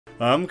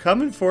I'm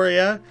coming for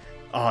ya.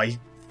 Oh, he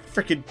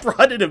freaking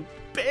brought in a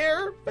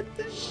bear? What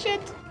the shit?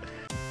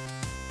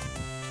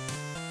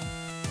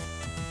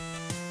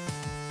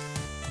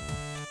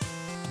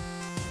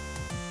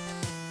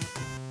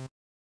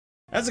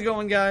 How's it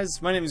going,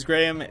 guys? My name is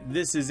Graeme.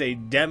 This is a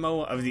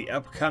demo of the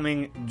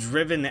upcoming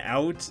Driven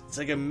Out. It's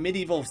like a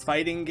medieval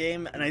fighting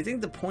game, and I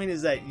think the point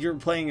is that you're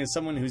playing as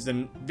someone who's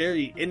a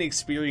very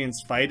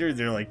inexperienced fighter.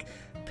 They're like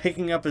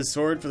picking up a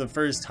sword for the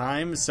first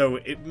time, so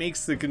it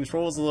makes the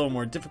controls a little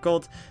more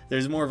difficult.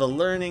 There's more of a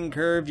learning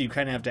curve. You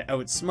kind of have to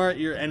outsmart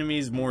your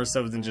enemies more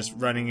so than just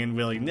running in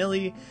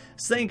willy-nilly.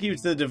 So thank you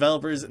to the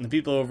developers and the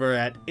people over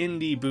at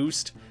Indie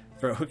Boost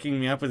for hooking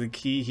me up with a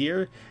key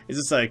here. Is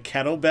this a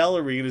kettlebell?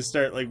 Are we gonna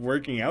start like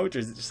working out, or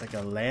is it just like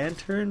a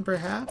lantern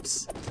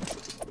perhaps?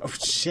 Oh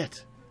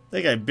shit, I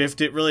think I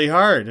biffed it really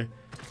hard.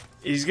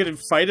 He's gonna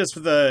fight us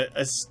with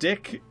a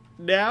stick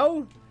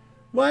now?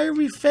 Why are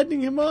we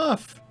fending him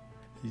off?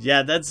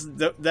 Yeah,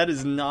 that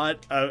is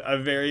not a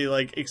very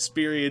like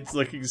experienced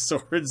looking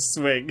sword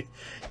swing.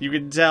 You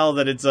can tell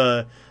that it's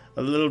a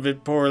little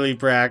bit poorly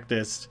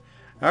practiced.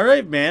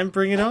 Alright man,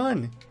 bring it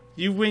on.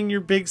 You wing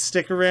your big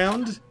stick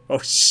around. Oh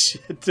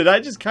shit, did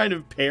I just kind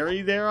of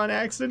parry there on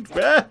accident?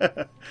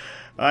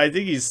 I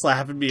think he's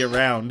slapping me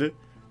around.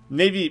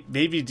 Maybe,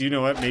 do you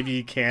know what? Maybe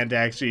he can't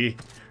actually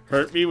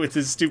hurt me with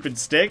his stupid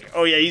stick.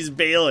 Oh yeah, he's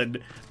bailing.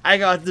 I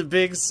got the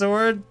big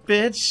sword,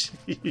 bitch.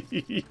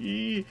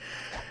 He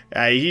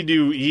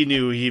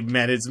knew he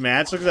met his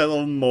match. Look at that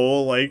little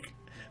mole like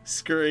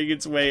scurrying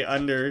its way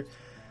under.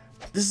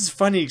 This is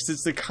funny because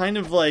it's the kind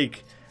of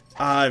like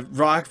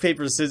rock,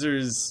 paper,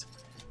 scissors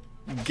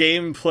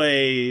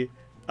gameplay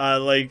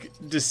like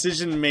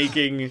decision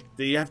making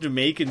that you have to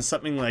make in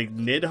something like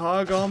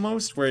NIGHOGG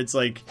almost, where it's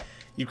like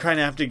you kind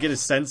of have to get a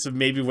sense of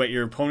maybe what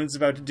your opponent's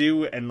about to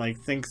do and like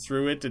think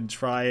through it and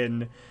try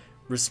and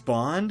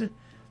respond.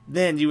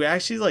 Then you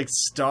actually like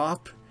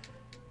stop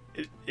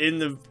in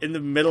the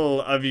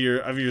middle of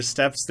your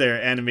steps there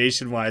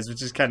animation wise,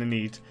 which is kind of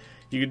neat.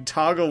 You can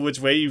toggle which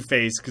way you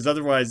face, because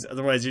otherwise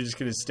you're just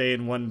gonna stay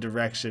in one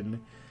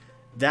direction.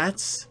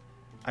 That's,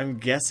 I'm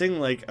guessing,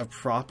 like a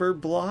proper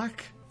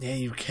block. Yeah,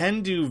 you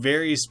can do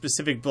very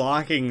specific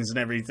blockings and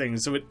everything,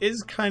 so it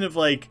is kind of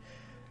like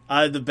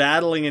the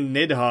battling in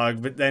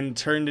NIGHOGG, but then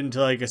turned into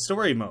like a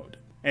story mode.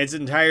 And it's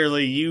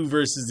entirely you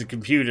versus the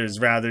computers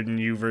rather than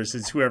you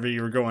versus whoever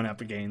you were going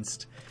up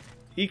against.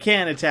 You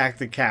can't attack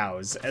the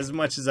cows as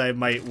much as I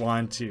might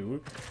want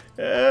to.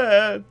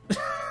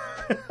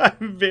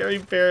 I'm very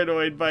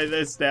paranoid by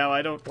this now.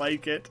 I don't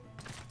like it.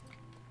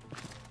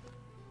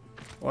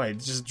 Oh, I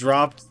just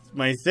dropped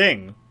my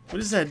thing. What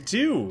does that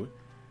do?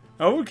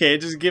 Oh, okay,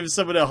 it just gives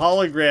someone a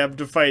hologram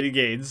to fight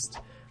against.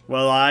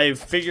 Well, I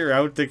figure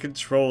out the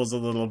controls a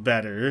little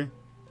better.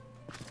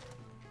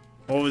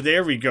 Oh,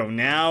 there we go.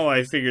 Now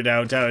I figured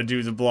out how to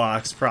do the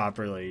blocks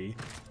properly.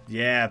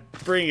 Yeah,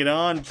 bring it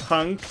on,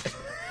 punk.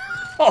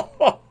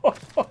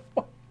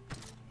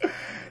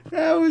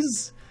 That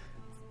was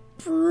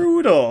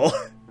brutal.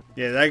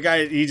 Yeah, that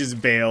guy, he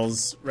just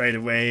bails right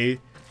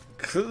away.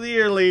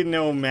 Clearly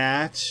no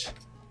match.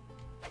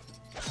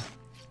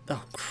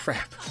 Oh,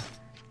 crap.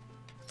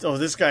 Oh,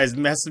 this guy's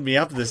messing me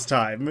up this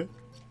time.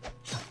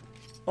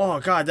 Oh,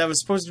 God, that was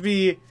supposed to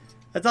be...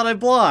 I thought I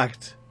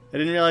blocked. I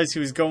didn't realize he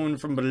was going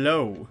from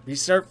below.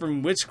 Restart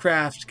from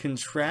witchcraft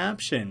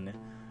contraption.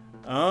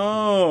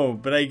 Oh,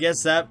 but I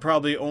guess that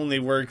probably only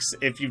works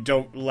if you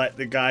don't let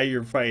the guy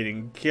you're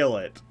fighting kill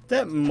it.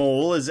 That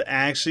mole is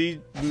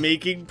actually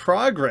making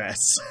progress.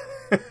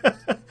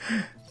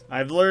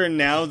 I've learned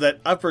now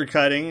that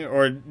uppercutting,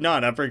 or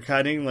not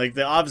uppercutting, like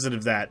the opposite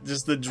of that,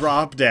 just the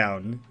drop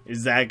down,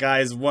 is that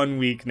guy's one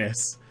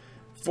weakness.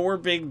 4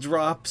 big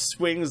drop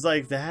swings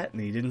like that,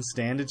 and he didn't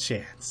stand a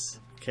chance.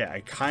 Okay,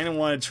 I kind of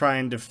want to try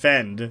and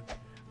defend,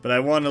 but I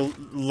want to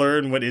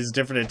learn what his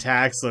different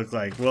attacks look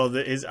like. Well,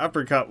 his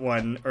uppercut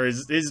one, or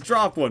his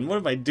drop one, what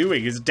am I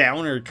doing? His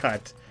downer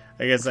cut,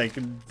 I guess I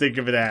can think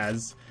of it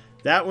as.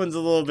 That one's a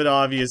little bit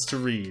obvious to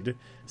read.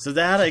 So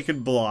that I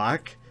could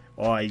block.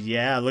 Oh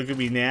yeah, look at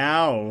me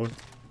now.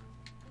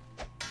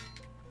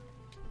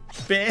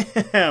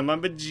 Bam!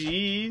 I'm a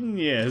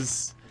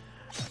genius.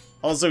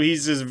 Also,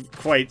 he's just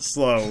quite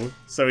slow,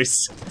 so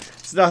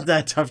it's not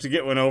that tough to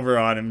get one over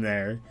on him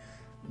there.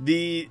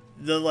 The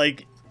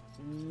like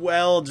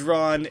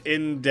well-drawn,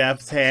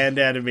 in-depth hand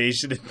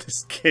animation in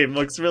this game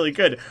looks really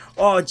good.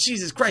 Oh,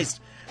 Jesus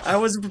Christ! I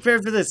wasn't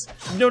prepared for this.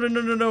 No.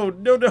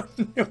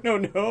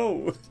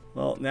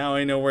 Well, now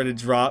I know where to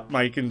drop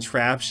my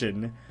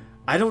contraption.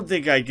 I don't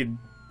think I could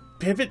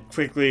pivot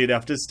quickly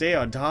enough to stay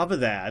on top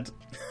of that.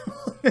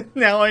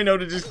 Now I know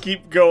to just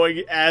keep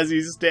going as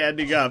he's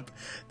standing up.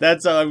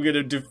 That's how I'm going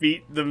to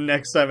defeat them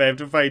next time I have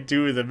to fight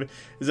 2 of them.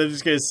 Is I'm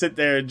just going to sit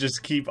there and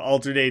just keep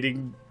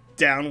alternating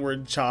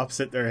downward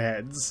chops at their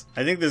heads.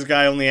 I think this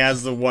guy only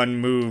has the one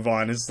move,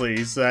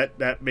 honestly, so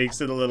that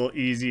makes it a little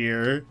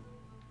easier.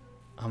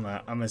 I'm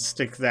gonna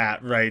stick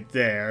that right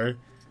there.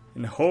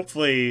 And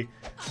hopefully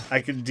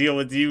I can deal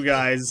with you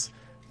guys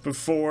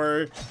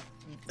before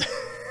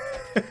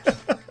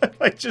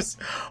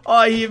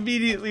Oh, he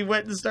immediately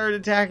went and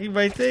started attacking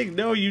my thing.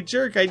 No, you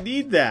jerk, I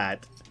need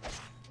that.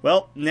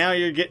 Well, now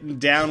you're getting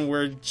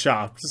downward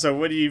chopped. So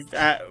what do you,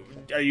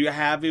 are you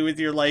happy with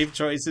your life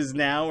choices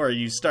now? Or are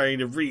you starting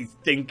to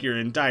rethink your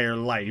entire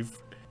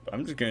life?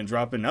 I'm just gonna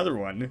drop another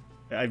one.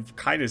 I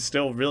kind of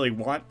still really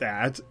want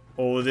that.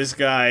 Oh, this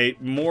guy,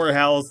 more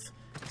health.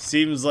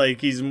 Seems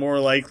like he's more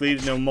likely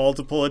to know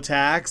multiple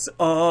attacks.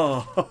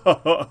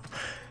 Oh,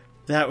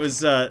 that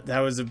was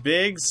a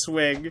big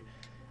swing.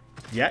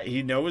 Yeah,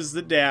 he knows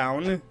the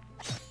down.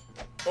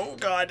 Oh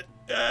God.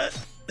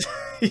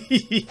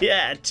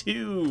 Yeah,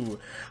 2.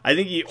 I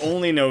think he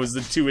only knows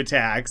the 2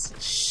 attacks.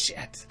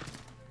 Shit.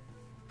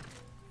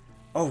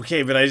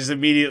 Okay, but I just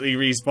immediately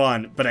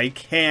respawn. But I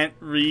can't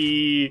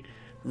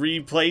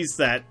replace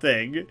that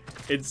thing.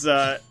 It's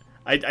I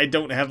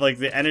don't have like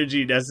the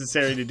energy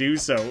necessary to do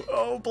so.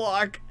 Oh,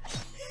 block.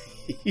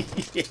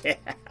 Yeah.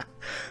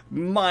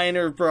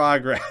 Minor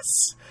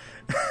progress.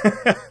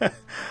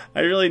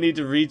 I really need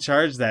to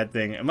recharge that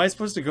thing. Am I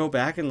supposed to go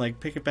back and like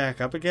pick it back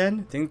up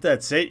again? I think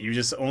that's it. You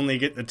just only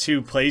get the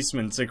 2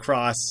 placements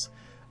across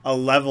a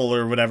level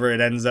or whatever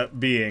it ends up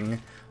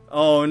being.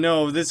 Oh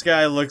no, this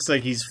guy looks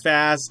like he's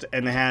fast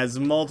and has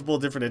multiple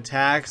different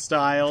attack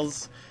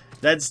styles.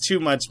 That's too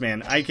much,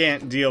 man. I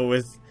can't deal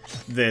with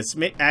this.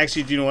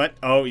 Actually, do you know what?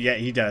 Oh yeah,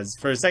 he does.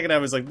 For a second I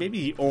was like, maybe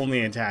he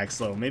only attacks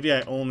slow. Maybe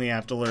I only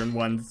have to learn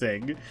one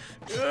thing.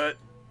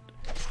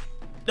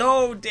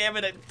 No, damn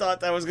it, I thought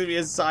that was going to be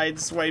a side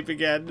swipe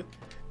again.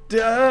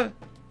 Duh!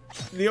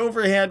 The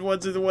overhand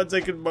ones are the ones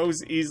I can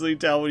most easily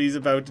tell what he's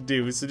about to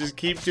do, so just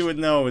keep doing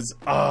those.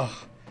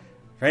 Oh,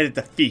 right at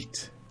the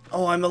feet.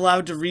 Oh, I'm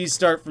allowed to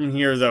restart from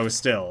here, though,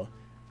 still.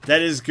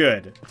 That is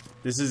good.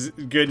 This is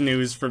good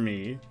news for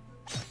me.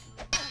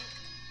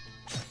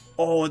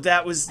 Oh,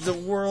 that was the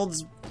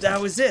world's...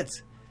 That was it!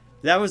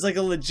 That was like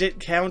a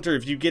legit counter.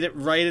 If you get it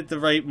right at the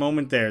right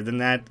moment there, then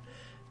that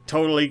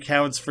totally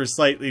counts for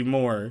slightly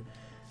more.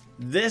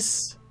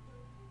 This,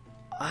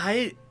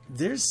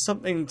 there's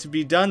something to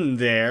be done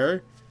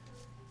there.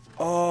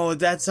 Oh,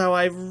 that's how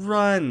I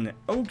run.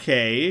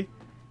 Okay.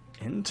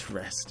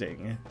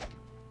 Interesting.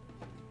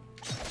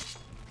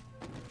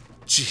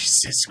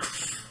 Jesus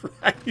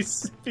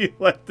Christ. If you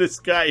let this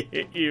guy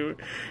hit you,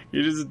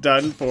 you're just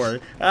done for.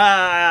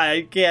 Ah,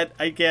 I can't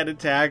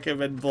attack him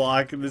and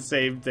block in the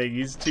same thing.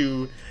 He's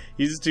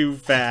too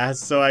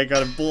fast, so I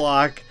gotta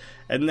block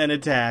and then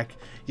attack.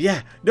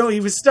 Yeah, no, he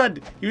was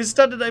stunned. He was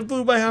stunned and I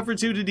blew my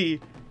opportunity.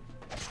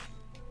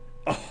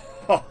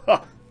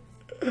 Oh,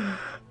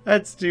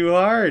 that's too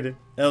hard.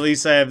 At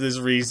least I have this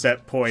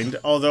reset point.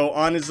 Although,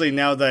 honestly,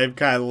 now that I've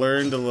kind of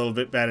learned a little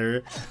bit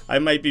better, I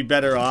might be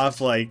better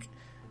off, like,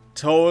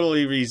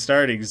 totally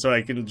restarting so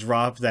I can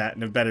drop that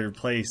in a better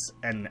place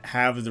and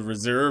have the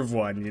reserve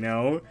one, you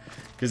know?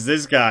 Because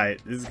this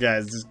guy's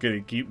just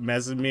gonna keep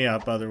messing me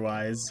up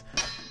otherwise.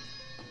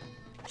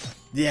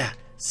 Yeah,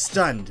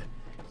 stunned.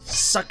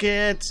 Suck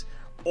it!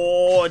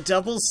 Oh,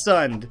 double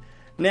stunned.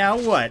 Now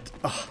what?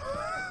 Oh.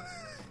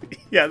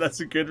 Yeah, that's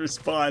a good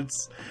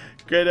response.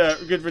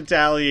 Good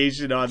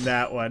retaliation on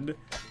that one.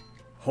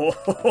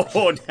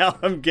 Oh, now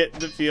I'm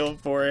getting the feel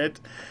for it.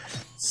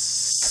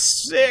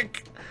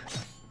 Sick!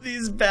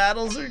 These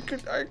battles are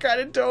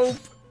kind of dope.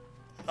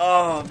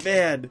 Oh,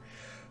 man.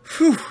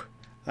 Whew.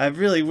 I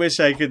really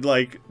wish I could,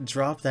 like,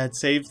 drop that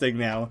save thing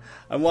now.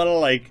 I want to,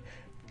 like,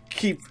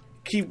 keep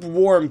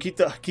warm, keep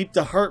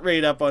the heart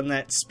rate up on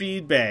that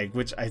speed bag,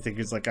 which I think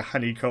is like a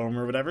honeycomb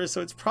or whatever,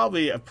 so it's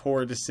probably a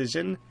poor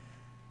decision.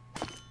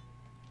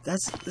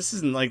 This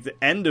isn't like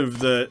the end of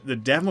the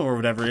demo or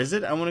whatever, is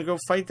it? I want to go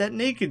fight that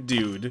naked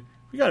dude.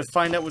 We gotta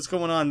find out what's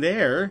going on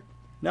there.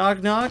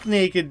 Knock knock,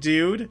 naked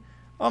dude.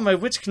 Oh, my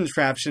witch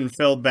contraption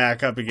filled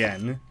back up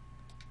again.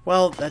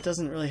 Well, that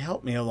doesn't really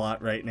help me a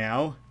lot right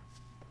now.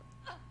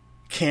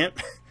 Can't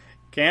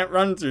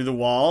run through the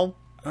wall.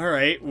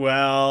 Alright,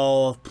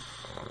 well,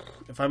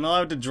 if I'm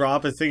allowed to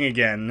drop a thing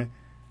again,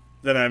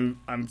 then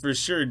I'm for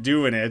sure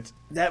doing it.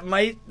 That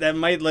might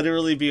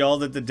literally be all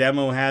that the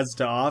demo has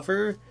to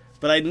offer,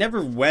 but I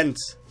never went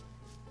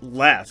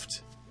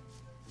left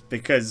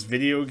because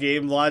video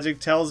game logic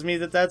tells me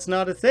that that's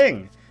not a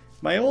thing.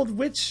 My old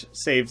witch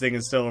save thing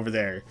is still over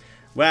there.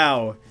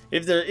 Wow,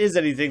 if there is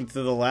anything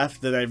to the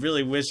left, then I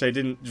really wish I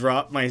didn't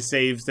drop my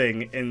save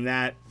thing in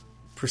that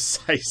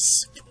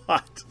precise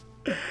spot,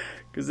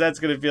 because that's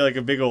gonna feel like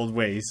a big old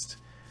waste.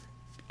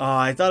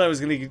 I thought I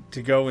was gonna get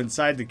to go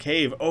inside the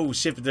cave. Oh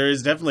shit, but there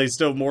is definitely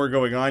still more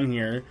going on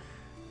here.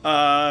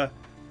 Oh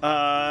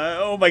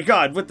my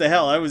god, what the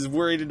hell? I was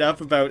worried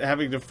enough about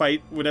having to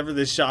fight whatever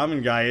this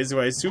shaman guy is, who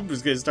I assumed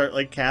was gonna start,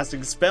 like,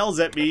 casting spells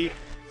at me.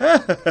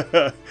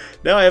 Now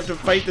I have to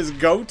fight this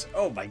goat?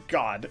 Oh my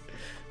god.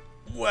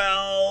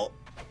 Well,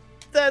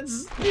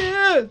 that's...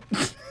 yeah.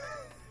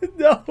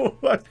 No,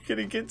 I'm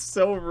gonna get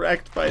so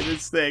wrecked by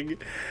this thing.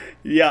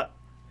 Yeah.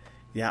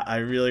 Yeah, I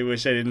really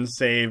wish I didn't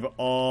save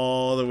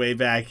all the way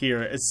back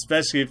here,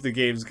 especially if the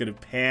game's gonna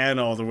pan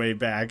all the way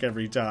back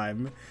every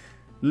time.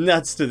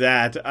 Nuts to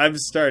that. I'm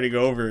starting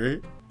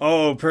over.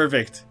 Oh,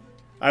 perfect.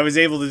 I was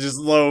able to just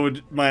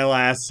load my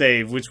last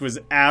save, which was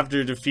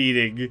after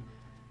defeating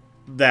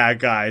that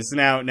guy. So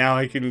now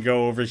I can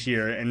go over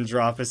here and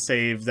drop a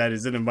save that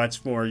is in a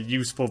much more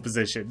useful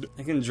position.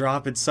 I can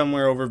drop it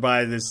somewhere over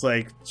by this,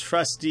 like,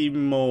 trusty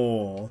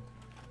mole.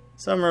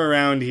 Somewhere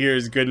around here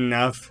is good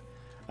enough.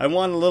 I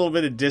want a little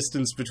bit of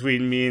distance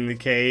between me and the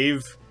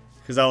cave,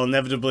 because I'll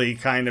inevitably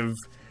kind of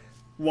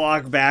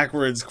walk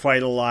backwards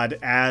quite a lot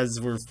as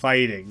we're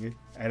fighting.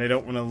 And I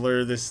don't want to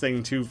lure this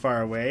thing too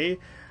far away.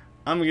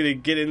 I'm gonna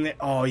get in there.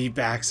 Oh, he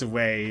backs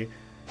away.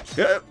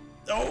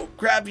 Oh,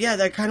 crap. Yeah,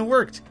 that kind of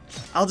worked.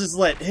 I'll just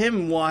let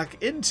him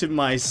walk into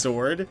my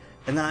sword,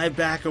 and then I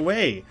back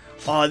away.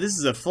 Oh, this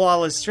is a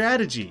flawless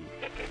strategy.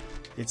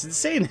 It's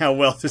insane how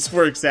well this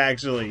works,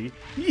 actually.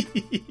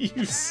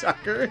 You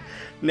sucker.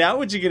 Now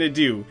what you gonna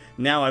do?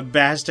 Now I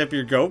bashed up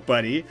your goat,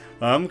 buddy.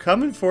 I'm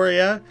coming for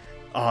ya.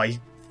 Oh, he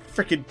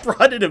freaking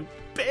brought in a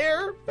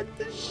bear? What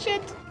the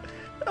shit?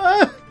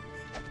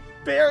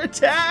 Bear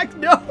attack?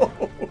 No!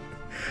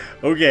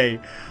 Okay,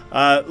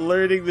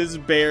 learning this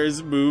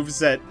bear's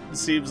moveset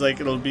seems like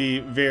it'll be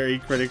very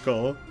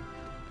critical.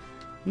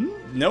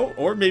 No,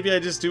 or maybe I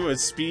just do a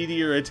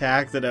speedier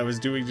attack that I was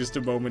doing just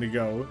a moment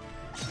ago.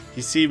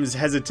 He seems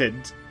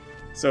hesitant,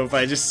 so if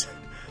I just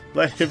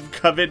let him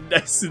come in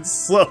nice and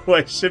slow,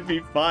 I should be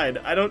fine.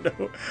 I don't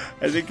know.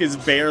 I think his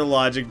bear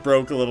logic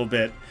broke a little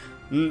bit.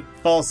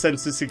 False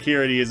sense of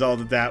security is all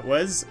that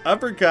was.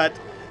 Uppercut.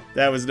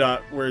 That was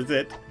not worth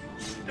it.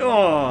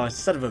 Oh,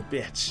 son of a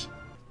bitch.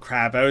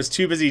 Crap, I was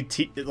too busy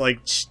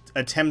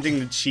attempting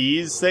to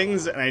cheese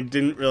things, and I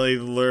didn't really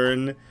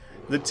learn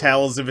the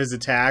tells of his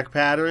attack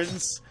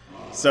patterns.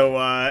 So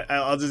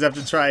I'll just have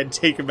to try and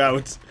take him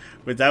out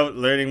without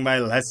learning my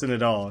lesson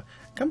at all.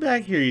 Come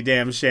back here, you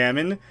damn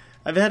shaman.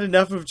 I've had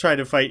enough of trying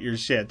to fight your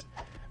shit.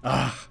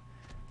 Ugh.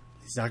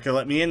 He's not gonna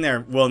let me in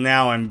there. Well,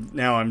 now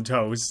I'm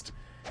toast.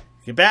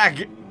 Get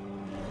back!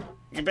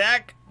 Get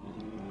back!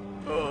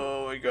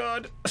 Oh my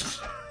god.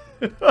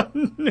 Oh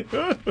no.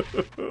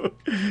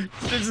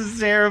 This is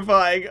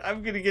terrifying.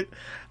 I'm gonna get...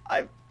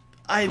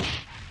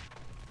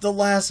 The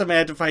last time I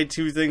had to fight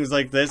two things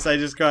like this, I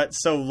just got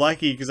so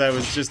lucky because I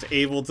was just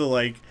able to,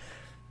 like...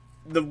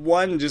 The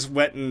one just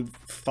went and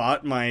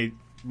fought my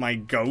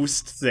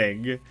ghost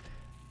thing.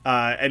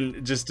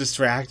 And just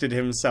distracted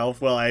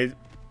himself while I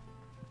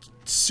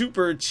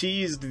super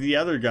cheesed the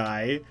other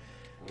guy.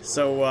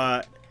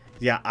 So,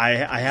 yeah,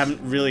 I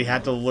haven't really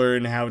had to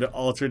learn how to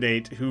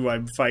alternate who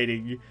I'm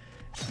fighting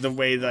the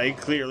way that I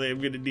clearly am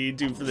going to need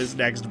to for this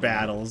next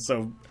battle.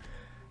 So,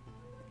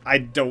 I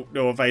don't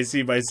know if I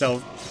see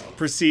myself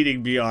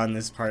proceeding beyond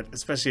this part,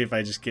 especially if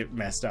I just get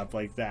messed up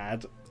like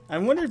that. I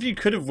wonder if you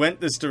could have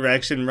went this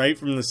direction right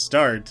from the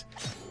start,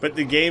 but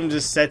the game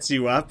just sets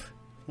you up.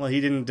 Well,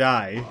 he didn't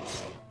die.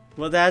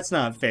 Well, that's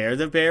not fair.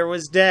 The bear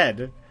was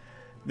dead.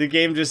 The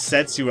game just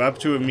sets you up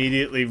to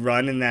immediately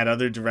run in that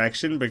other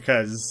direction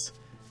because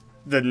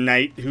the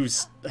knight who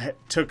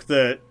took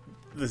the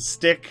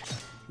stick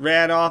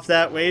ran off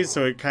that way,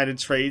 so it kind of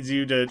trades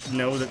you to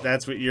know that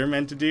that's what you're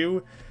meant to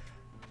do.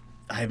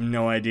 I have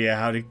no idea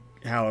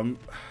how I'm...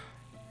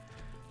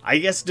 I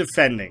guess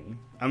defending.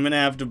 I'm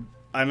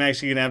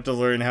actually gonna have to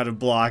learn how to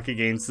block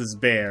against this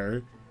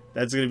bear.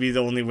 That's gonna be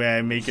the only way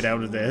I make it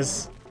out of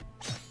this.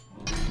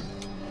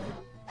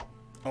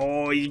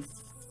 Oh, he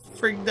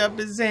freaked up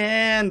his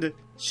hand.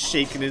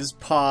 Shaking his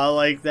paw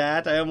like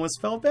that. I almost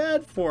felt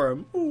bad for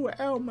him. Ooh,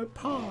 ow, my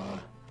paw.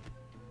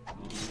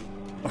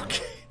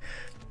 Okay.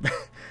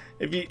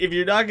 If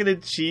you're not gonna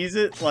cheese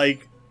it,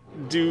 like,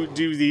 do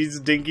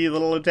these dinky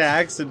little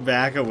attacks and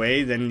back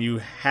away, then you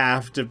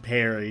have to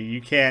parry.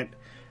 You can't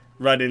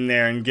run in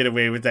there and get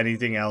away with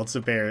anything else,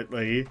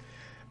 apparently.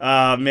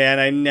 Man,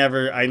 I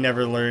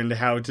never learned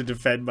how to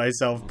defend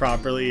myself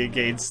properly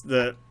against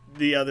the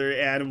other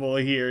animal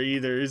here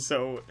either,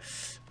 so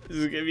this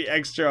is gonna be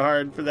extra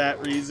hard for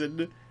that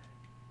reason.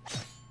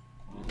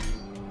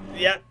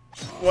 Yep,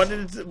 one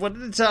at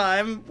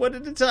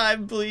a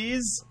time,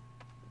 please.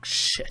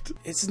 Shit.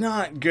 It's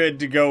not good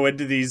to go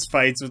into these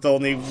fights with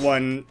only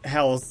one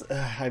health.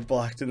 I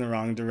blocked in the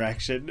wrong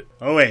direction.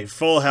 Oh wait,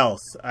 full health.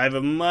 I have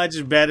a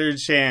much better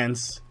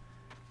chance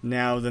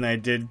now than I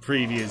did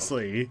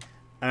previously.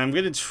 And I'm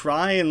gonna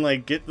try and,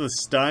 like, get the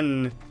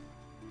stun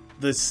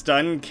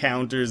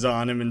counters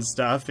on him and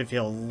stuff if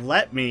he'll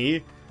let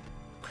me.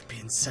 Quit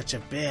being such a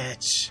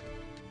bitch.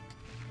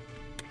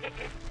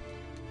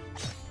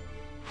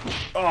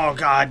 Oh,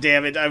 god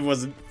damn it. I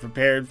wasn't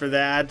prepared for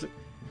that.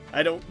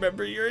 I don't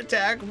remember your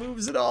attack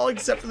moves at all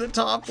except for the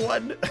top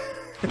one.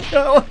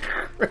 Oh,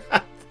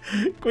 crap.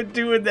 Quit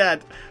doing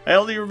that. I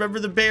only remember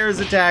the bear's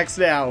attacks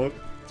now.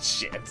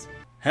 Shit.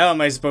 How am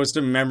I supposed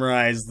to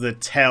memorize the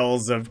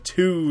tells of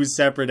two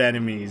separate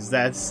enemies?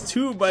 That's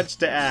too much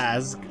to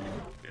ask.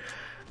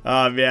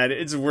 Oh man,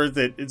 it's worth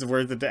it. It's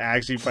worth it to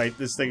actually fight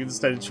this thing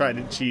instead of trying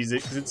to cheese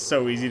it, because it's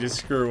so easy to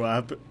screw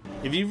up.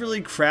 If you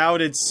really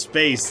crowd its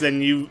space, then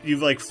you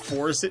like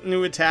force it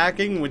into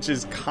attacking, which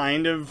is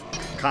kind of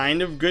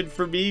good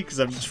for me, because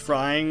I'm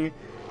trying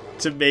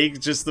to make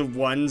just the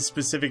one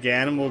specific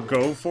animal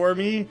go for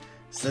me.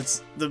 So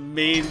that's the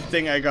main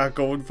thing I got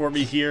going for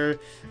me here.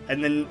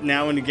 And then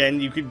now and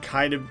again, you can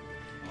kind of,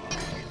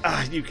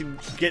 you can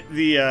get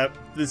the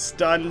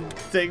stun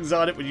things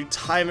on it when you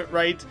time it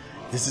right.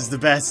 This is the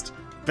best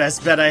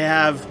bet I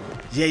have.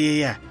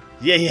 Yeah.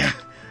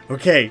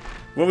 Okay,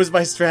 what was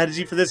my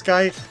strategy for this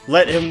guy?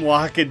 Let him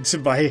walk into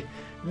my,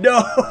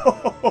 no!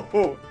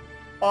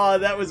 Oh,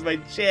 that was my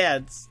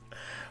chance.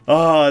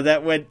 Oh,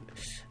 that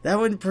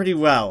went pretty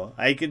well.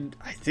 I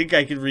think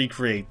I could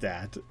recreate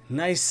that.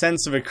 Nice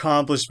sense of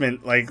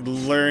accomplishment, like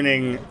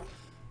learning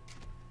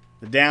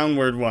the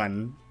downward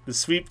one. The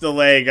sweep the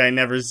leg I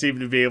never seem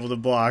to be able to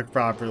block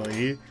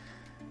properly.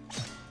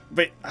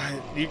 But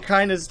you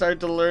kind of start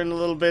to learn a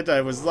little bit.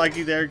 I was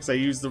lucky there because I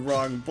used the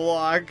wrong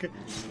block.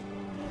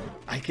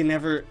 I can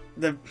never...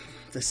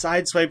 The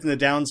side swipe and the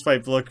down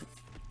swipe look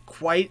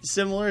quite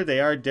similar. They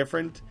are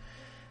different.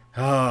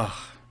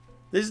 Oh...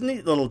 There's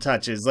neat little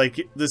touches,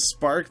 like the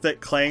spark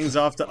that clangs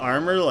off the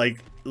armor,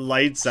 like,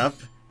 lights up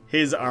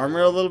his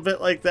armor a little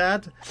bit like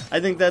that. I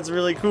think that's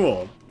really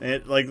cool.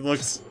 It, like,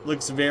 looks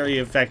very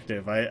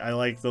effective. I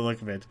like the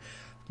look of it.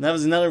 And that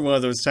was another one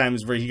of those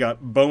times where he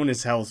got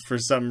bonus health for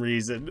some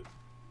reason.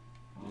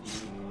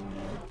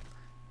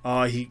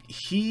 Oh,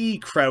 he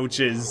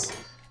crouches,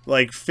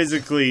 like,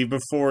 physically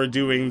before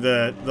doing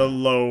the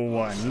low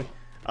one.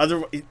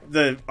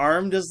 The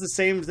arm does the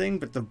same thing,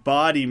 but the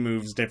body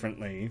moves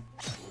differently.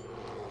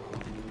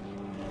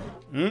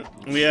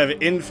 We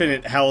have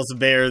infinite health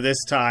bear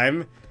this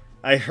time.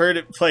 I heard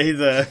it play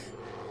the...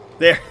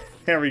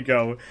 There we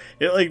go.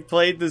 It like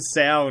played the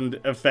sound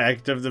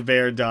effect of the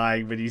bear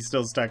dying, but he's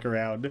still stuck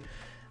around.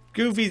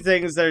 Goofy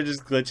things that are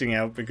just glitching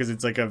out because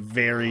it's like a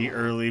very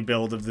early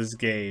build of this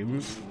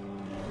game.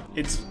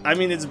 I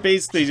mean, it's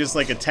basically just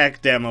like a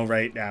tech demo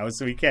right now,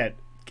 so we can't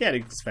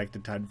expect a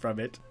ton from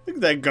it. Look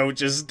at that goat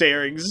just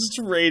staring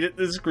straight at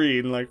the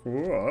screen like,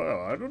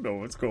 whoa, I don't know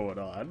what's going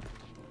on.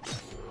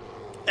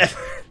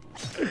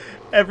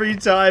 Every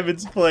time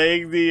it's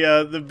playing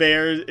the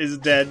bear is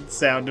dead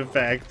sound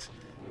effect.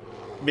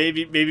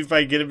 Maybe if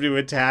I get him to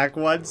attack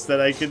once,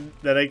 that I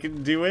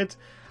can do it.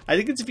 I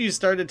think it's if you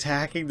start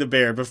attacking the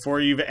bear before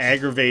you've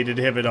aggravated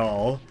him at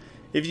all.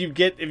 If you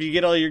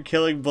get all your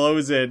killing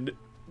blows in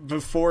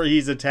before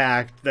he's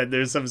attacked, then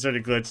there's some sort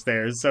of glitch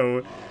there.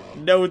 So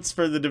notes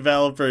for the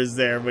developers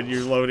there when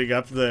you're loading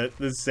up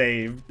the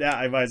save. Yeah,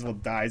 I might as well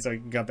die so I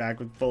can come back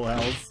with full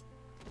health.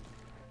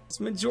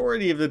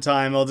 Majority of the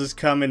time I'll just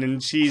come in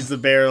and cheese the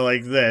bear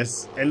like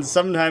this, and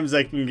sometimes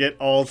I can get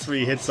all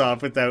 3 hits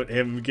off without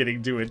him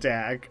getting to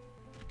attack.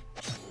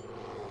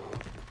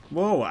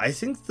 Whoa, I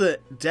think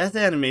the death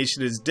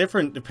animation is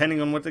different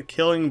depending on what the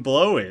killing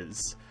blow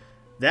is.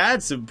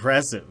 That's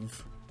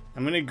impressive.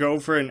 I'm gonna go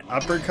for an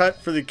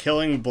uppercut for the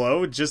killing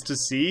blow just to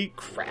see.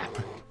 Crap.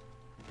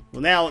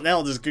 Well, now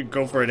I'll just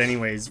go for it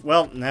anyways.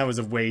 Well, that was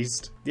a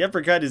waste. The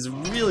uppercut is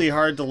really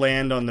hard to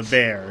land on the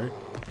bear.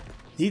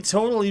 He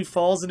totally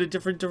falls in a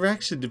different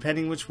direction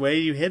depending which way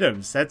you hit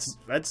him. So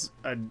that's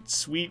a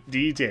sweet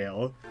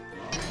detail.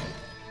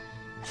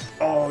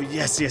 Oh,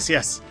 yes.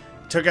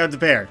 Took out the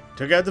bear.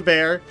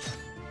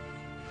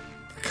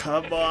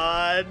 Come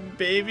on,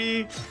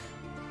 baby.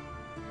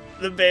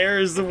 The bear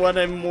is the one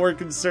I'm more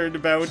concerned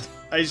about.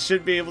 I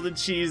should be able to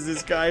cheese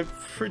this guy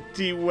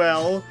pretty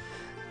well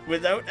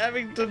without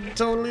having to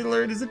totally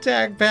learn his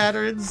attack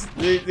patterns.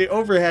 The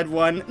overhead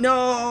one.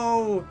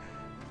 No!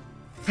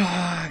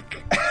 Fuck.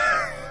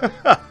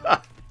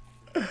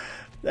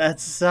 That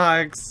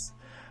sucks.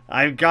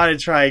 I've got to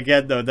try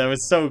again though. That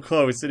was so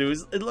close, and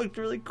it looked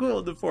really cool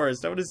in the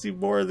forest. I want to see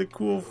more of the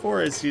cool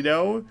forest, you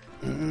know?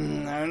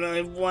 I only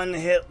have 1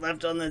 hit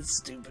left on that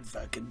stupid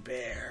fucking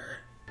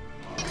bear.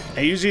 I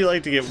usually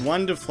like to get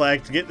 1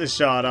 deflect, get the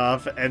shot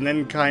off, and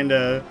then kind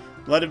of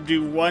let him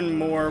do 1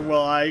 more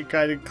while I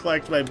kind of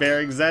collect my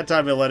bearings. That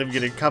time I let him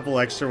get a couple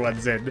extra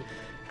ones in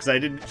because I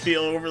didn't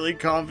feel overly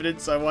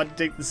confident, so I wanted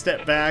to take the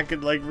step back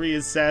and like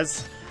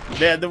reassess.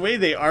 Man, the way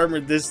they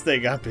armored this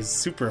thing up is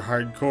super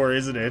hardcore,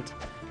 isn't it?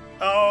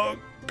 Oh,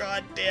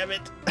 god damn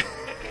it.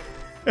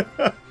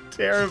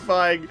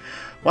 Terrifying.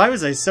 Why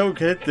was I so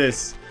good at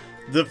this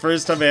the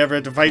first time I ever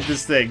had to fight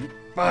this thing?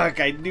 Fuck,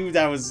 I knew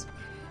I was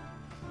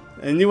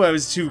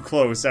too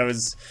close. I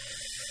was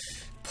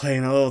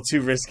playing a little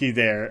too risky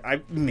there.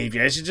 Maybe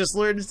I should just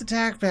learn his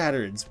attack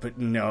patterns, but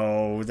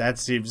no, that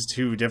seems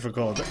too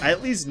difficult. I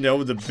at least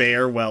know the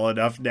bear well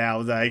enough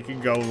now that I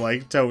can go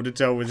like toe to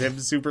toe with him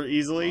super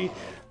easily.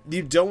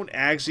 You don't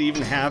actually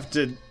even have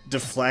to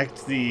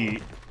deflect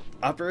the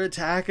upper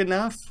attack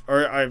enough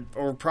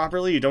or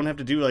properly. You don't have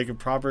to do like a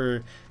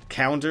proper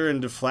counter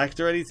and deflect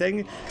or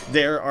anything.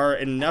 There are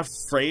enough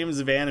frames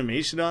of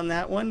animation on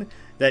that one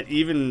that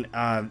even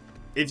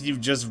if you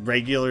just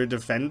regular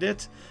defend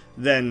it,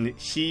 then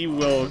he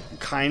will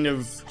kind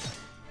of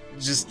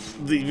just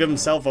leave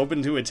himself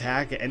open to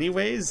attack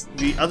anyways.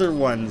 The other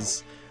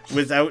ones,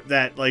 without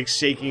that like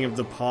shaking of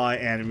the paw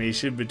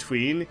animation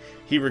between,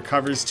 he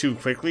recovers too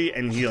quickly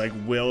and he like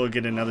will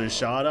get another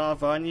shot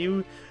off on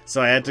you.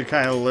 So I had to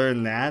kind of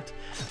learn that.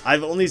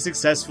 I've only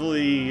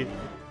successfully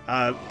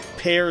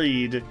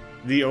parried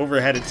the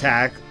overhead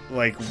attack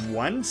like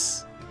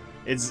once,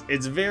 it's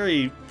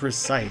very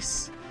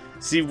precise.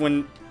 See,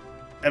 when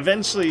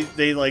eventually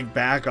they like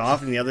back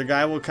off and the other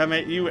guy will come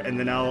at you, and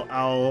then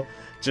I'll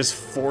just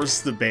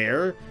force the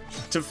bear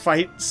to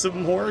fight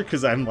some more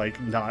because I'm like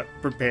not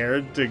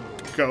prepared to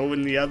go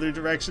in the other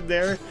direction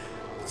there.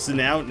 So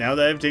now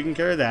that I've taken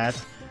care of that,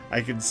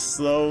 I can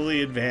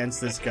slowly advance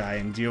this guy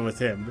and deal with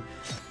him.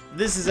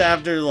 This is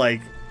after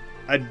like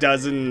a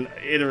dozen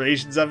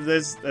iterations of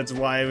this. That's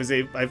why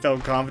I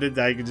felt confident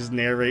that I could just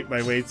narrate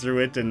my way through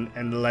it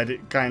and let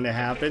it kind of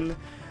happen.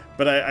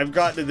 But I've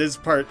gotten to this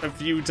part a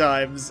few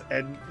times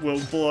and will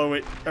blow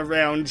it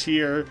around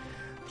here.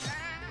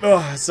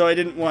 Oh, so I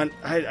didn't want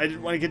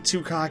to get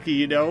too cocky,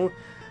 you know?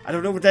 I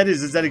don't know what that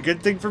is. Is that a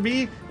good thing for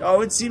me?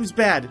 Oh, it seems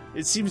bad.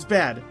 It seems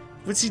bad.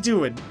 What's he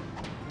doing?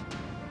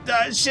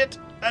 Shit.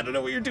 I don't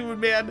know what you're doing,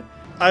 man.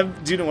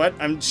 Do you know what?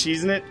 I'm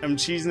cheesing it. I'm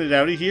cheesing it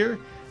out of here.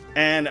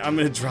 And I'm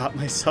going to drop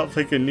myself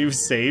like a new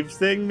save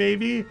thing,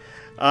 maybe.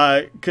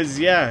 Because,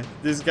 yeah,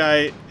 this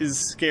guy is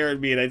scaring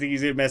me, and I think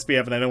he's going to mess me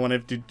up, and I don't want to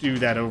have to do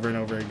that over and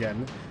over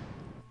again.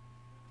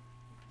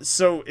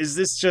 So, is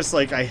this just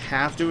like I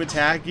have to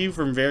attack you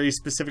from very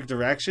specific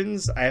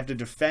directions? I have to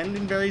defend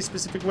in very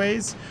specific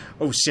ways?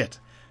 Oh, shit.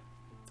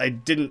 I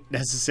didn't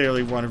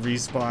necessarily want to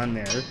respawn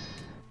there.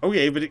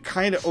 Okay, but it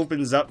kind of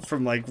opens up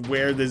from, like,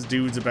 where this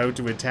dude's about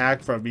to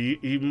attack from.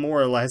 He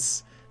more or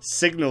less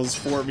signals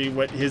for me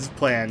what his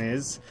plan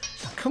is.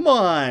 Come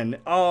on!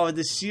 Oh,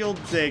 the shield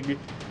thing.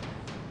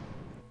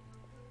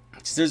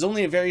 So there's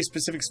only a very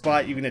specific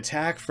spot you can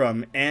attack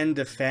from and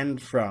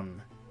defend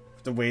from,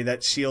 the way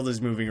that shield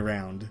is moving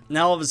around.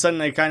 Now all of a sudden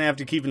I kind of have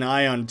to keep an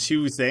eye on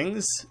two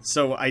things,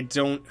 so I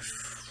don't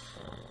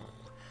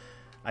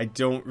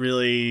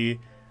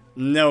really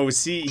know.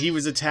 See, he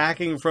was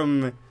attacking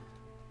from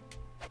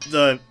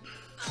the...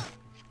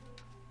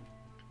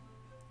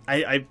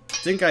 I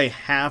think I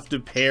have to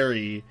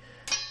parry.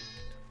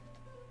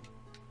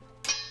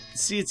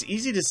 See, it's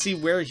easy to see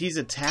where he's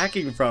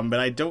attacking from, but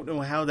I don't know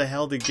how the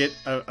hell to get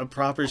a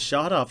proper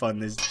shot off on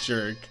this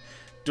jerk.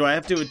 Do I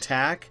have to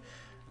attack?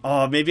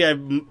 Oh, maybe I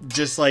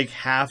just, like,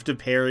 have to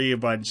parry a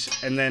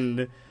bunch and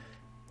then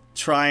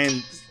try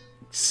and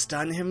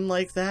stun him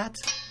like that?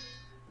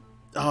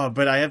 Oh,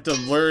 but I have to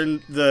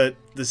learn the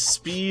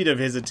speed of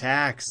his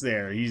attacks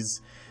there.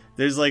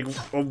 There's, like,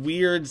 a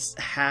weird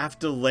half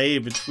delay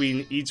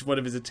between each one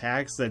of his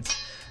attacks that's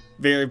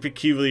very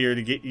peculiar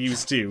to get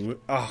used to.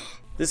 Oh,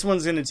 this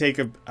one's gonna take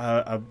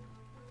a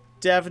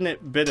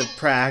definite bit of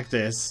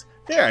practice.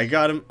 There, I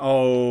got him.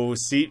 Oh,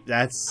 see,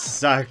 that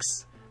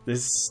sucks.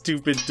 This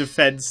stupid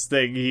defense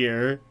thing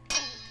here.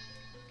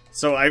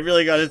 So I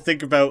really got to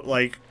think about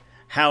like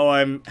how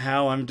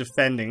I'm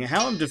defending.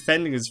 How I'm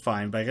defending is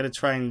fine, but I got to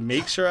try and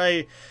make sure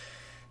I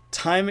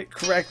time it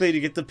correctly to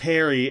get the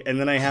parry, and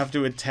then I have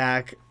to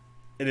attack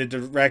in a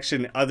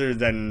direction other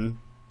than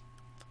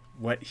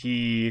what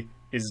he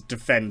is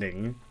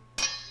defending.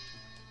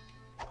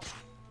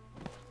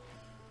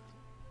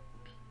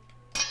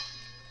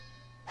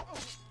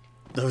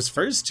 Those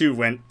first two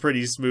went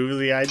pretty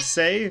smoothly, I'd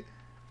say.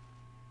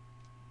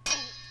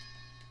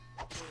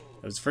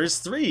 Those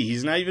first three,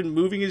 he's not even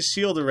moving his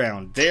shield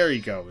around. There he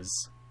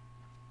goes.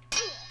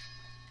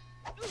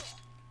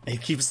 He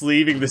keeps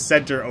leaving the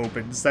center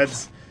open, so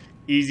that's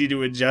easy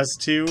to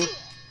adjust to.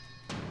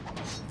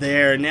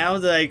 There, now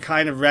that I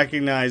kind of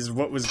recognized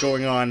what was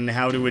going on and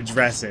how to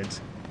address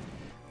it.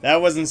 That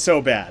wasn't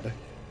so bad.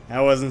 That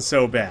wasn't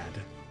so bad.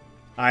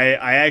 I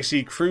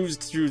actually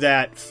cruised through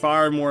that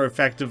far more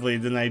effectively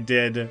than I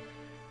did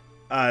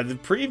the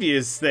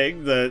previous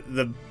thing,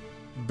 the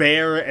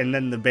bear and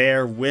then the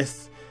bear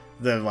with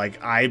the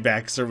like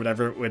ibex or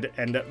whatever it would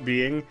end up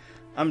being.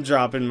 I'm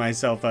dropping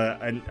myself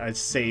a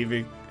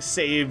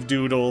save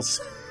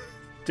doodles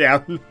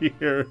down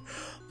here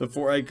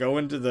before I go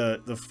into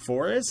the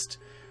forest.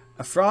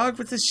 A frog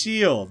with a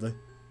shield.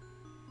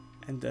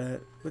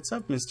 And what's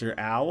up, Mr.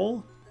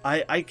 Owl?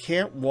 I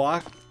can't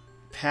walk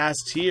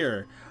past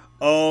here.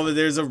 Oh,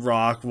 there's a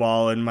rock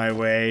wall in my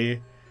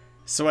way.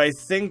 So I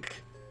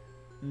think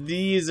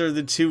these are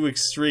the two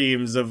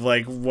extremes of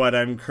like what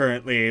I'm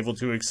currently able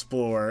to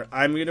explore.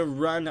 I'm gonna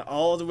run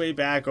all the way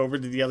back over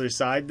to the other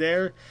side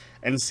there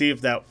and see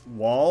if that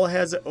wall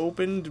has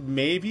opened,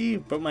 maybe,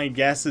 but my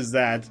guess is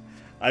that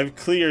I've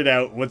cleared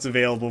out what's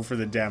available for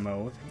the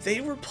demo. They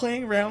were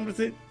playing around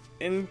with it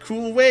in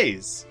cool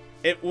ways.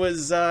 It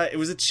was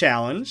a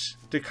challenge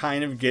to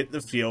kind of get the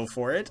feel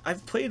for it.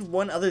 I've played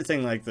one other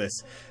thing like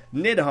this.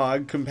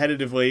 NIGHOGG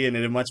competitively and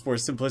in a much more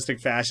simplistic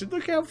fashion.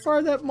 Look how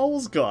far that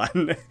mole's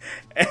gone.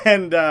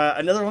 And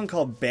another one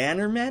called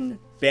Bannerman?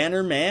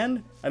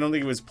 Bannerman? I don't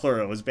think it was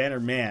plural, it was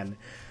Bannerman.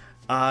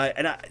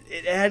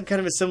 It had kind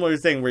of a similar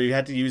thing where you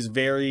had to use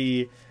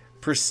very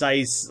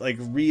precise, like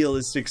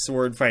realistic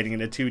sword fighting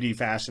in a 2D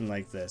fashion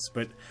like this.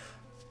 But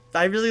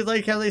I really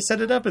like how they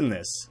set it up in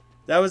this.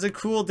 That was a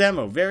cool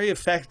demo, very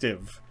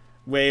effective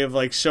way of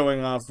like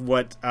showing off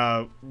what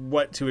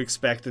to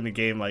expect in a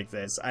game like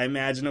this. I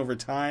imagine over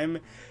time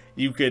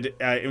you could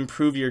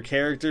improve your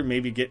character,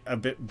 maybe get a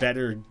bit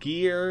better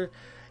gear.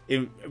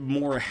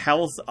 more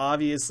health,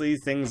 obviously,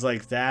 things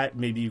like that.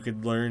 Maybe you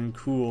could learn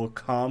cool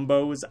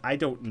combos. I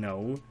don't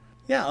know.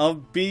 Yeah, I'll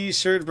be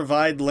sure to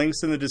provide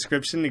links in the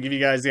description to give you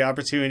guys the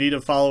opportunity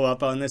to follow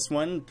up on this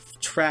one,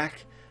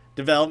 track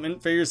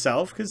development for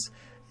yourself, because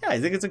yeah, I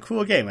think it's a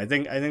cool game. I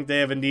think they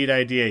have a neat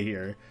idea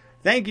here.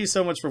 Thank you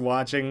so much for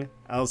watching.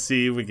 I'll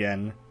see you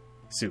again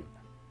soon.